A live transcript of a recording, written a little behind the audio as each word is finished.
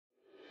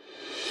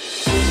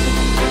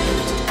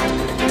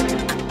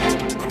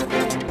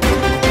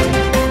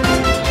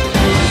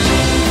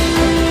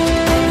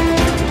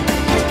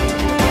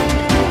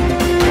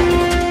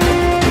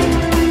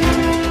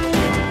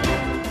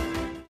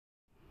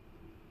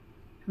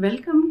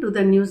Welcome to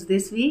the news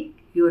this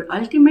week, your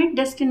ultimate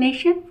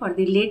destination for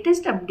the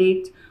latest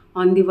updates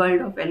on the world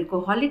of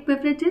alcoholic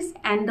beverages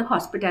and the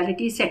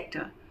hospitality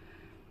sector.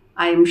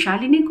 I am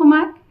Shalini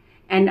Kumar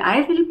and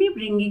I will be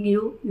bringing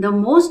you the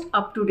most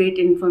up-to-date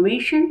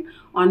information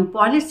on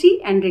policy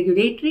and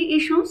regulatory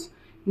issues,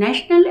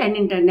 national and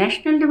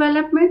international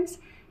developments,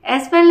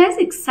 as well as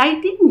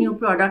exciting new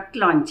product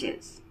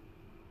launches.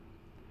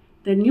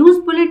 The news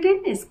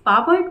bulletin is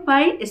powered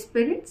by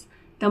Spiritz,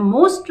 the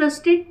most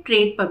trusted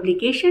trade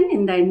publication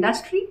in the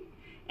industry,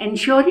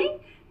 ensuring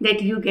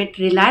that you get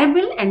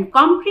reliable and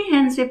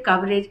comprehensive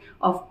coverage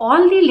of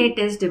all the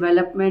latest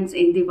developments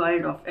in the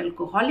world of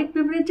alcoholic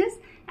beverages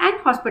and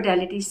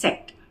hospitality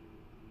sector.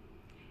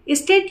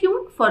 Stay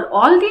tuned for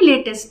all the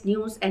latest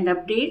news and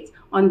updates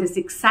on this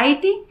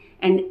exciting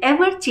and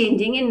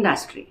ever-changing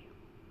industry.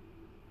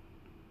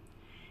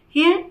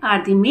 Here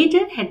are the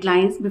major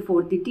headlines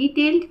before the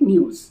detailed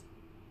news.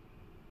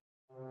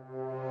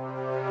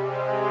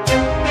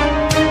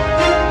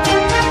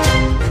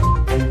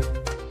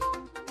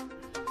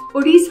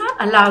 Odisha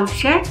allows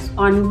shacks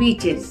on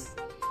beaches.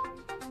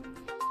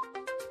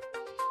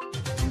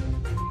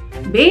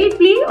 Bail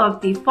plea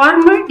of the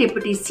former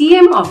Deputy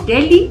CM of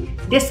Delhi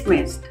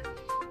dismissed.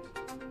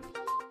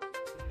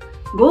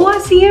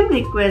 Goa CM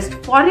requests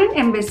foreign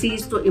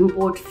embassies to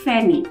import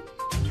Fanny.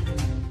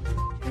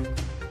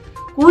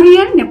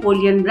 Korean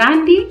Napoleon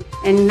Brandy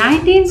and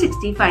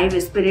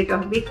 1965 Spirit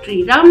of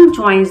Victory rum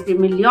joins the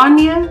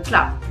Millionaire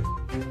Club.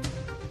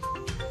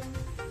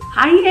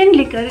 High-end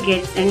liquor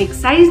gets an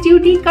excise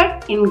duty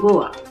cut in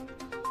Goa.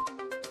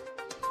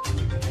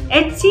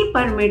 HC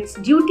permits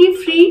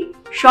duty-free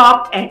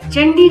shop at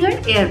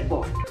Chandigarh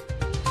Airport.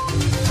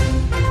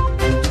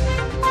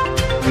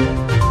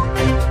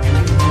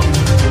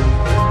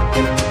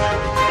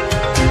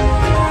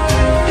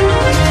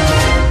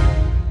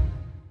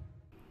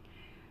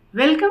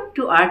 Welcome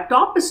to our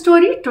top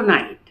story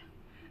tonight.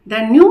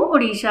 The new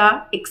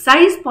Odisha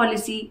excise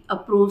policy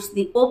approves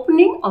the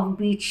opening of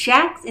beach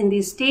shacks in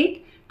the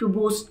state to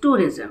boost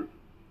tourism.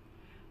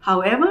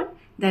 However,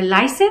 the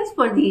license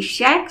for these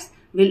shacks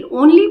will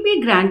only be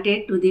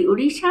granted to the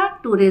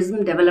Odisha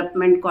Tourism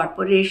Development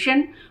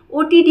Corporation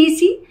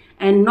 (OTDC)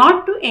 and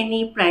not to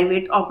any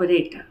private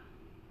operator.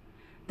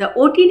 The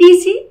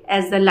OTDC,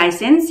 as the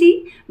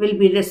licensee, will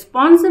be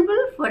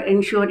responsible for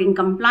ensuring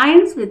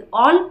compliance with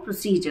all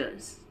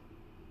procedures.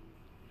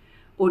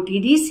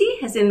 OTDC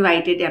has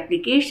invited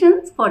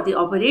applications for the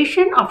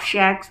operation of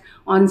shacks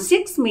on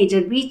 6 major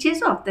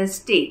beaches of the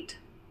state.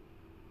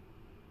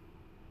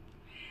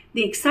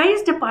 The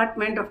Excise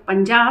Department of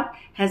Punjab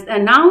has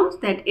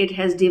announced that it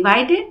has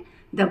divided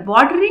the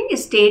bordering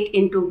state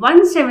into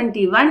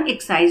 171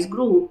 excise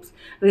groups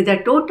with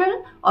a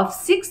total of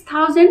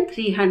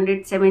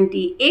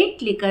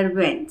 6,378 liquor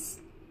vents.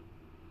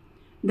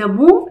 The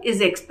move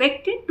is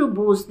expected to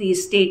boost the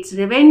state's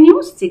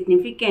revenues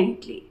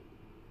significantly.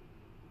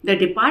 The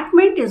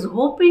department is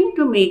hoping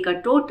to make a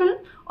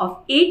total of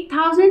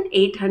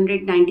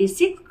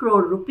 8,896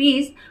 crore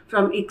rupees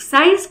from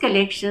excise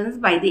collections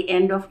by the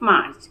end of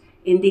March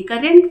in the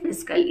current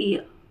fiscal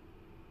year.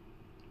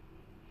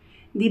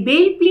 The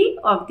bail plea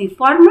of the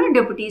former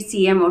Deputy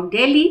CM of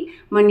Delhi,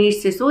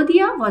 Manish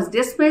Sisodia, was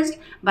dismissed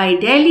by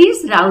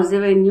Delhi's Rouse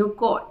Avenue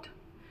Court.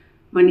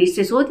 Manish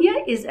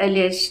Sisodia is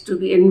alleged to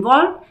be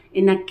involved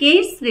in a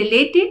case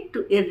related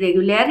to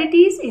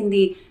irregularities in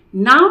the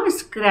now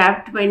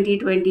scrapped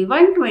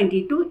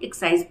 2021-22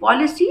 excise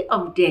policy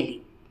of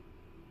Delhi.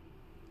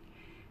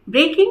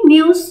 Breaking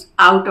news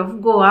out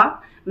of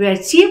Goa, where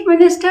Chief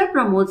Minister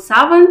Pramod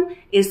Sawant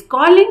is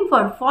calling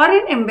for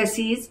foreign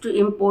embassies to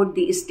import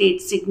the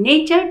state's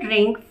signature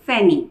drink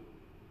Fanny.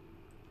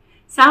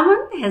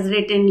 Sawant has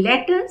written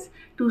letters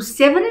to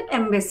several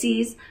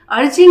embassies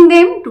urging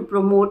them to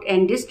promote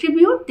and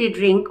distribute the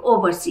drink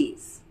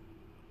overseas.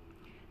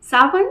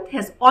 Sawant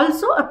has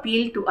also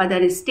appealed to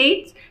other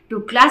states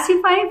to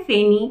classify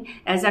Fanny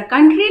as a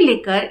country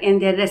liquor in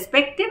their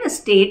respective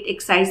state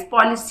excise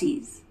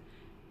policies.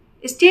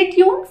 Stay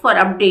tuned for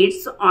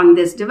updates on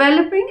this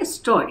developing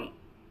story.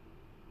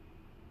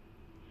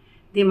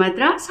 The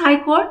Madras High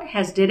Court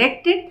has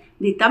directed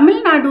the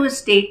Tamil Nadu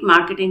State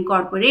Marketing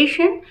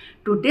Corporation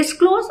to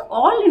disclose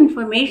all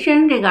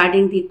information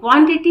regarding the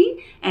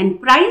quantity and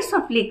price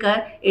of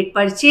liquor it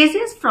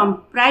purchases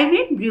from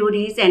private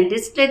breweries and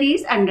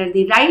distilleries under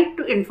the Right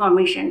to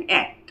Information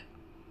Act.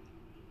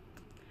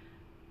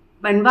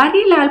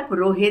 Banwari Lal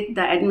Purohit,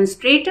 the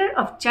administrator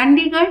of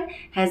Chandigarh,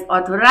 has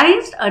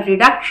authorized a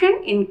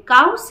reduction in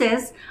cow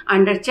cess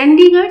under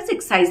Chandigarh's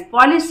excise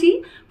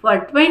policy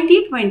for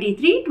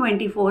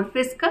 2023-24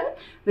 fiscal,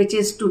 which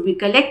is to be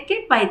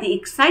collected by the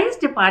Excise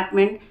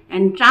Department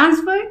and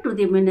transferred to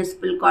the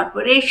municipal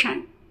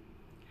corporation.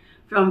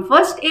 From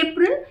 1st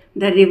April,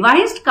 the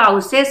revised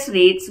cow cess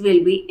rates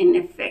will be in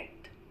effect.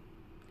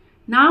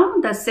 Now,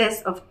 the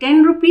cess of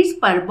 10 rupees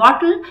per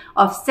bottle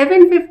of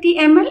 750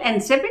 ml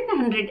and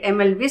 700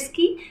 ml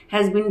whiskey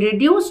has been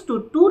reduced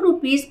to 2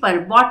 rupees per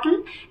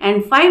bottle,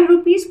 and 5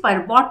 rupees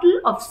per bottle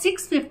of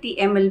 650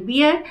 ml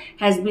beer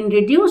has been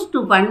reduced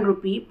to 1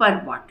 rupee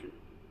per bottle.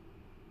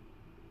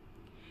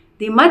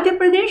 the Madhya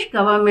Pradesh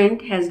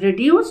government has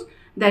reduced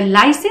the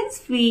license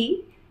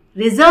fee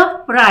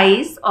reserve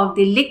price of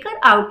the liquor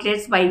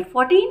outlets by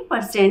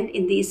 14%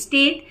 in the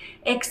state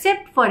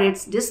except for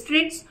its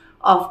districts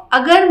of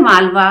Agar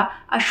Malwa,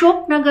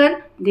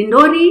 Ashoknagar,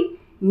 Dindori,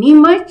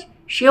 Neemach,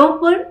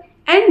 Shiopur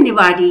and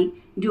Niwari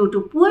due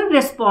to poor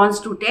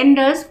response to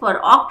tenders for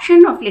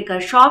auction of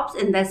liquor shops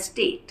in the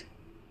state.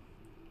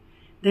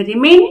 The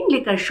remaining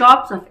liquor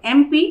shops of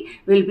MP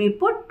will be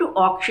put to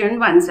auction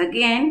once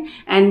again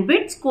and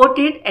bids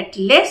quoted at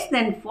less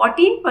than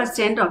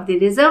 14% of the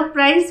reserve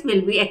price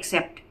will be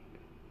accepted.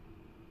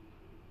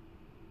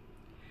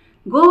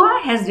 Goa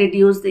has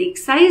reduced the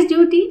excise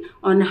duty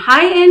on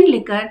high-end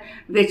liquor,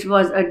 which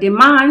was a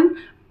demand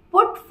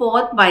put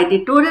forth by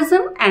the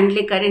tourism and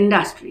liquor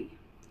industry.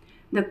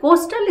 The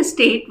coastal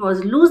state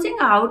was losing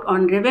out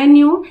on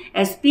revenue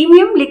as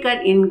premium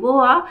liquor in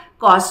Goa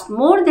cost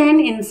more than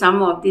in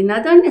some of the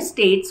northern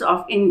states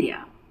of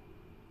India.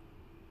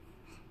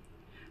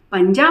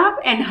 Punjab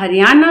and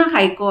Haryana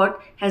High Court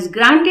has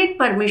granted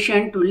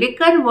permission to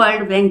Liquor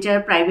World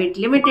Venture Private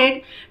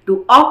Limited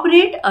to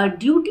operate a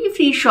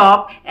duty-free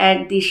shop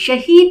at the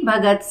Shaheed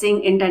Bhagat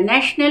Singh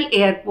International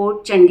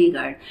Airport,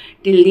 Chandigarh,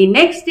 till the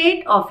next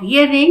date of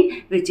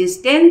hearing, which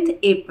is 10th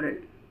April.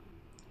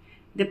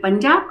 The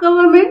Punjab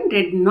government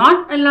did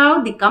not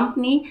allow the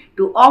company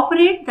to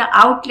operate the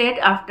outlet,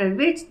 after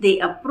which they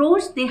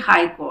approached the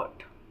High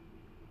Court.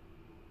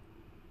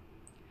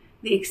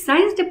 The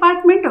Excise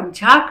Department of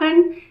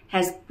Jharkhand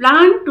has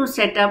planned to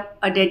set up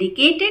a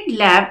dedicated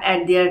lab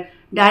at their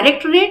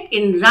directorate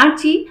in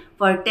Ranchi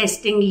for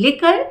testing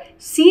liquor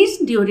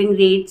seized during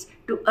raids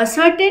to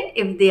ascertain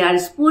if they are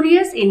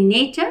spurious in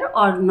nature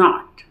or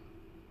not.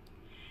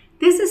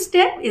 This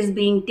step is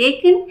being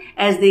taken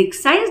as the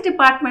Excise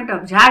Department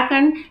of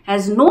Jharkhand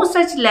has no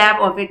such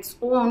lab of its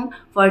own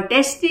for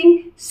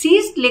testing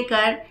seized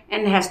liquor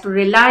and has to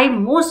rely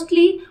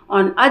mostly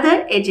on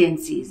other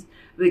agencies,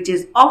 which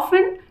is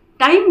often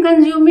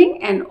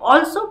time-consuming and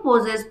also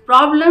poses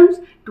problems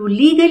to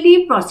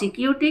legally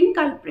prosecuting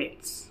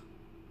culprits.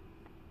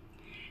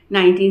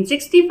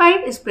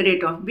 1965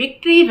 Spirit of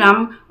Victory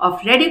Rum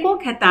of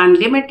Radico Khaitan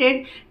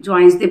Limited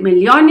joins the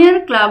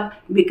Millionaire Club,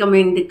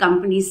 becoming the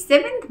company's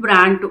 7th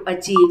brand to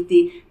achieve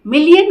the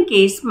million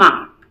case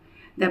mark.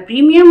 The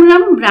premium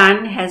rum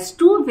brand has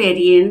two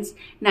variants,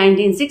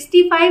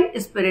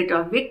 1965 Spirit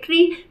of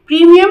Victory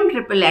Premium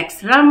Triple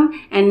X Rum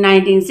and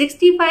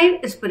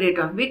 1965 Spirit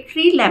of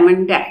Victory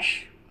Lemon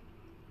Dash.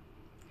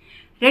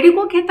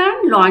 Radico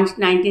Khaitan launched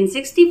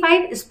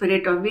 1965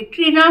 Spirit of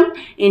Victory Rum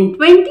in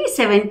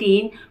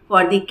 2017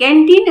 for the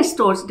Canteen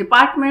Stores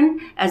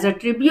Department as a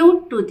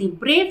tribute to the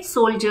brave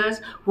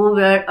soldiers who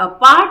were a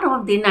part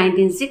of the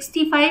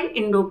 1965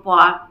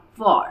 Indo-Pak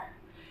War.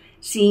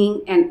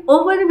 Seeing an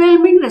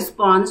overwhelming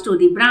response to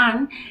the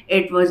brand,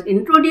 it was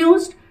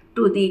introduced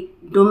to the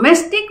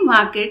domestic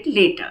market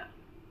later.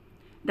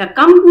 The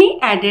company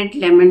added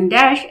Lemon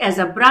Dash as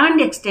a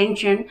brand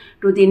extension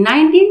to the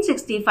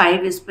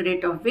 1965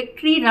 Spirit of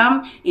Victory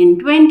Rum in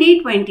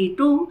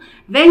 2022,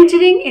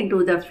 venturing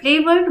into the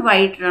flavored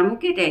white rum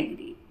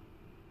category.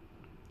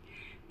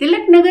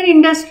 Tilaknagar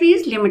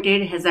Industries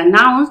Limited has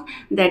announced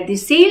that the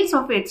sales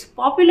of its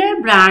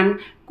popular brand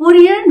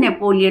Courier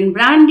Napoleon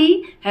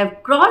Brandy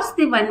have crossed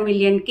the 1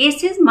 million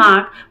cases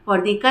mark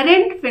for the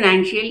current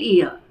financial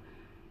year.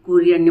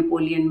 Courier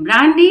Napoleon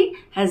Brandy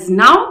has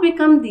now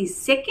become the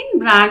second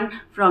brand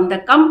from the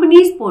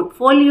company's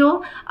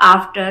portfolio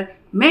after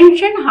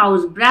Mansion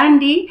House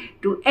Brandy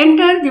to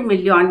enter the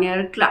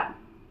Millionaire Club.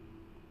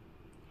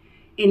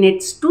 In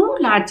its two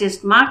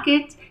largest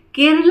markets,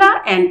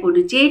 Kerala and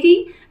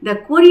Puducherry, the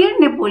Courier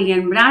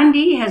Napoleon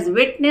Brandy has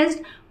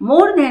witnessed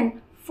more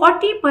than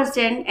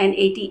 40% and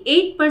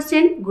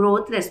 88%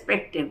 growth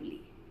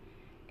respectively.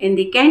 In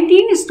the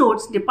Canteen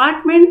Stores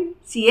Department,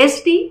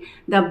 CSD,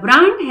 the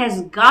brand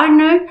has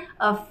garnered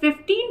a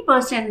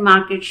 15%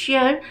 market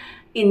share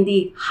in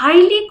the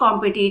highly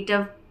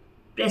competitive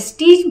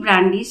prestige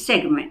brandy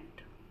segment.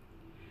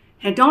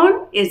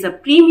 Head-On is a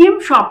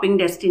premium shopping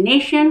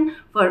destination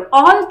for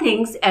all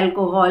things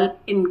alcohol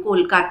in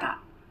Kolkata,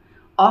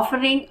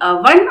 offering a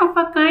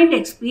one-of-a-kind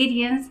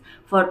experience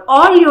for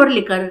all your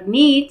liquor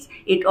needs.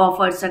 It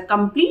offers a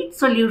complete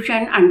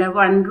solution under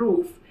one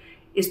roof.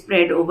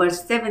 Spread over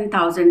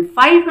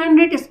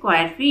 7,500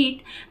 square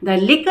feet, the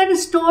liquor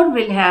store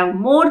will have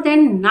more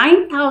than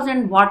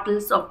 9,000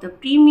 bottles of the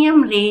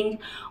premium range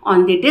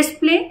on the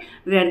display,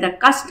 where the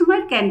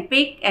customer can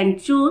pick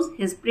and choose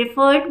his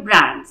preferred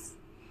brands.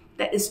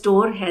 The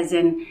store has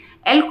an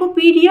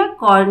Alcopedia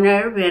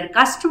corner where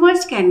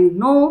customers can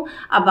know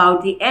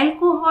about the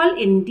alcohol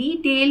in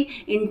detail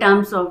in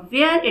terms of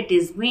where it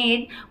is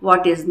made,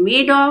 what is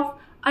made of,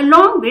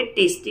 along with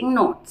tasting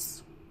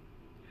notes.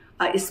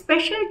 A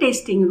special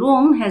tasting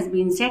room has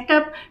been set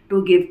up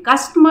to give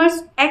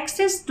customers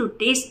access to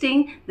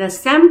tasting the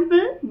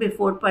sample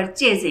before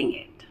purchasing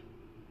it.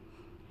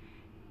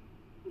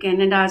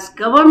 Canada's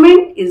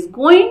government is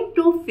going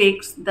to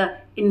fix the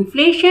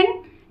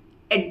inflation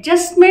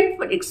adjustment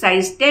for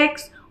excise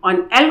tax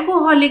on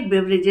alcoholic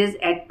beverages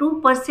at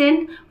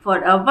 2% for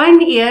a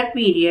 1-year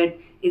period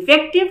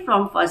effective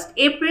from 1st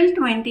April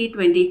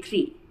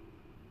 2023.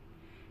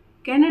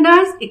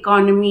 Canada's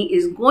economy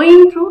is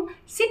going through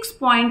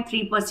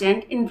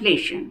 6.3%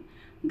 inflation.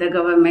 The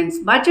government's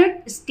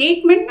budget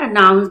statement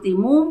announced the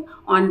move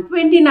on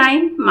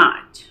 29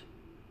 March.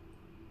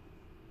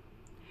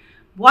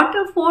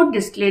 Waterford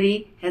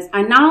Distillery has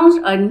announced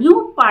a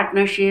new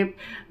partnership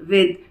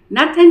with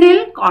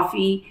Nathaniel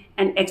Coffee,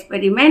 an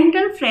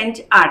experimental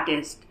French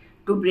artist,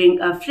 to bring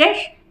a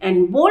fresh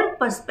and bold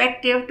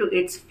perspective to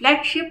its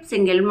flagship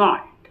single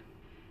malt.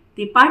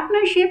 The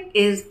partnership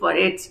is for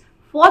its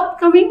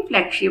forthcoming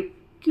flagship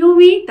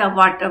QV, the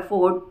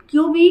Waterford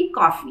QV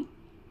Coffee.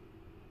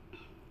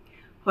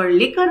 For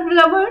liquor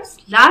lovers,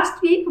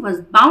 last week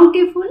was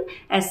bountiful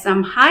as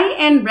some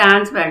high-end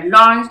brands were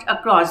launched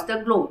across the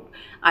globe.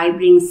 I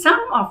bring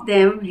some of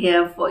them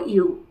here for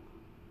you.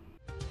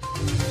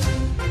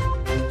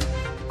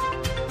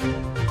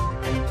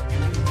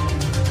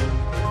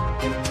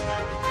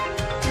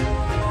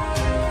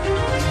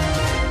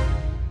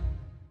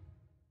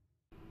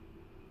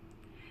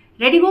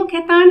 Redigo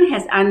Khaitan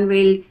has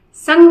unveiled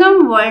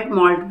Sangam World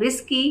Malt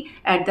Whisky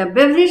at the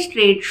Beverage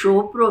Trade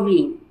Show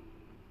Proveen.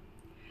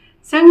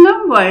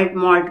 Sangam World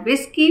Malt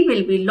Whisky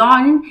will be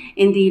launched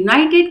in the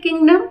United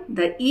Kingdom,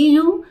 the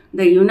EU,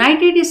 the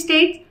United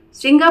States,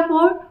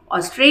 Singapore,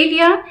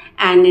 Australia,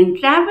 and in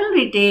travel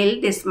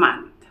retail this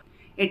month.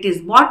 It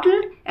is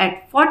bottled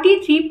at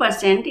 43%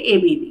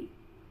 ABV.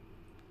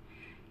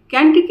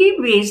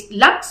 Kentucky-based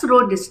Lux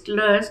Row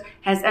Distillers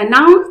has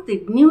announced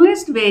the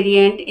newest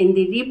variant in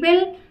the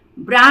Rebel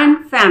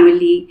brand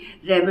family,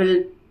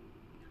 Rebel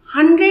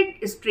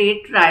 100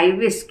 Straight Rye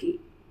Whiskey.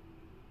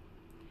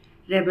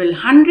 Rebel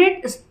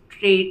 100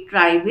 Straight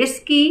Rye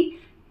Whiskey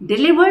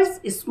delivers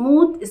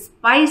smooth,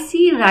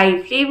 spicy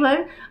rye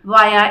flavor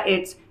via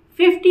its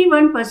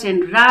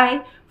 51%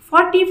 rye,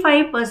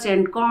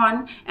 45%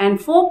 corn, and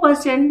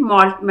 4%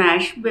 malt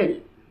mash bill.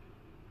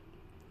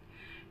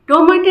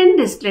 Tomatin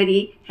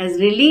Distillery has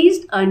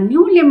released a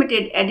new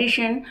limited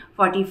edition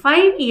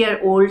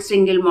 45-year-old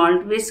single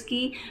malt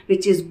whiskey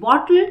which is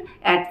bottled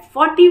at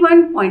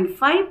 41.5%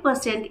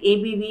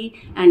 ABV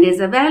and is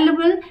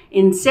available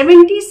in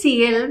 70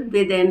 cl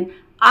with an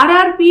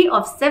RRP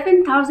of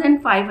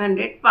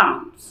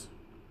 £7,500.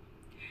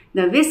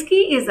 The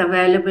whiskey is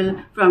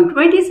available from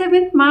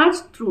 27th March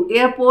through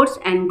airports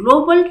and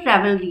global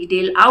travel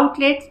retail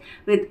outlets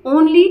with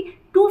only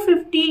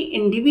 250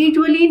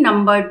 individually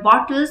numbered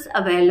bottles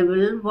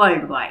available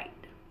worldwide.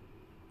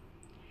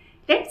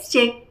 Let's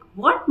check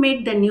what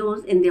made the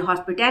news in the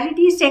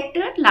hospitality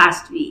sector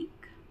last week.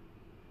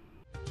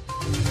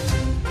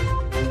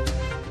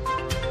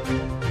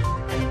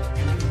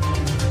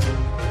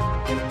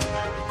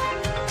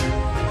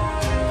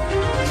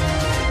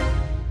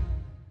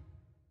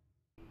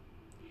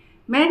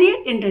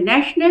 Marriott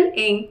International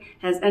Inc.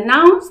 has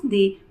announced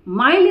the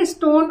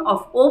milestone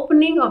of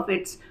opening of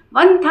its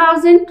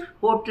 1000th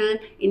hotel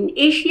in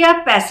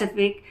Asia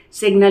Pacific,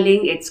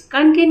 signaling its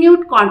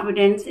continued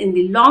confidence in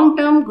the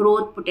long-term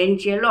growth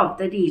potential of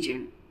the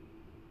region.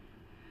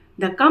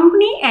 The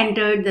company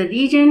entered the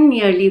region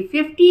nearly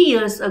 50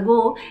 years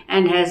ago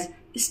and has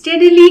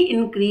steadily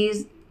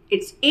increased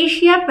its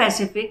Asia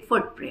Pacific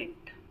footprint.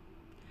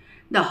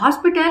 The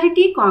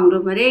hospitality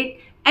conglomerate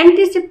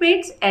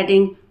anticipates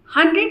adding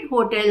 100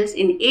 hotels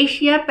in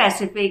Asia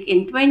Pacific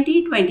in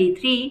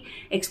 2023,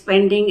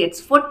 expanding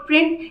its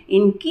footprint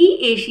in key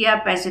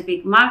Asia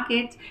Pacific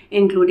markets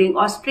including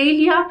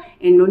Australia,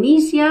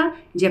 Indonesia,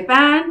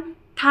 Japan,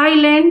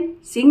 Thailand,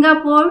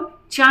 Singapore,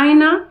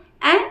 China,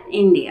 and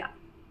India.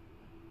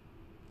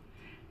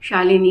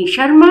 Shalini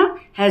Sharma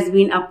has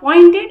been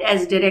appointed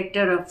as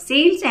Director of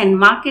Sales and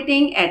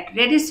Marketing at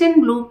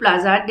Radisson Blu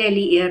Plaza,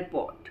 Delhi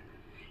Airport.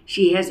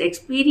 She has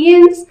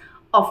experience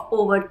of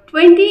over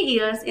 20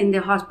 years in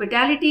the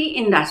hospitality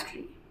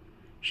industry.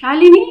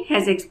 Shalini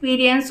has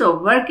experience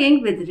of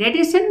working with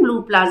Radisson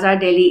Blu Plaza,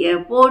 Delhi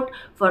Airport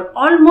for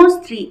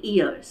almost 3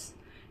 years.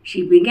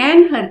 She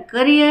began her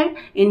career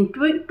in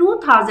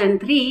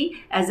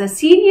 2003 as a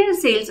senior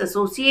sales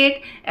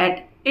associate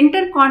at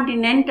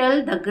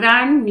Intercontinental, the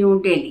Grand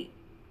New Delhi.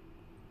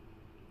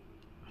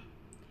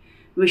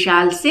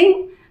 Vishal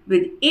Singh,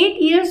 with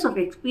 8 years of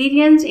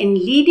experience in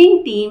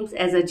leading teams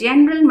as a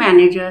general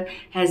manager,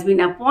 has been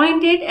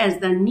appointed as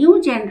the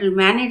new general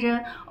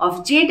manager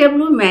of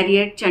JW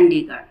Marriott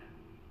Chandigarh.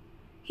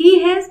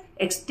 He has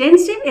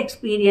extensive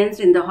experience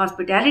in the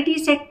hospitality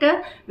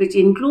sector, which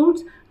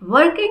includes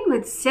working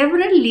with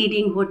several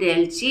leading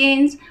hotel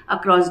chains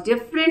across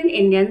different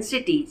Indian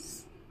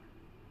cities.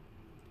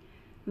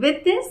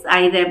 With this,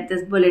 I wrap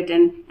this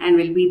bulletin and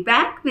will be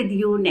back with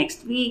you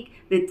next week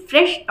with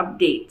fresh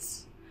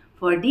updates.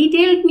 For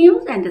detailed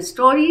news and the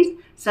stories,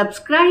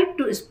 subscribe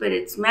to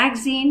Spiritz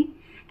magazine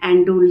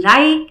and do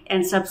like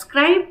and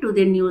subscribe to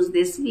the news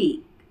this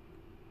week.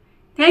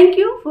 Thank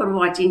you for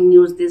watching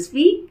news this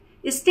week.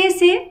 Stay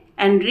safe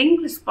and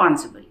drink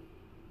responsibly.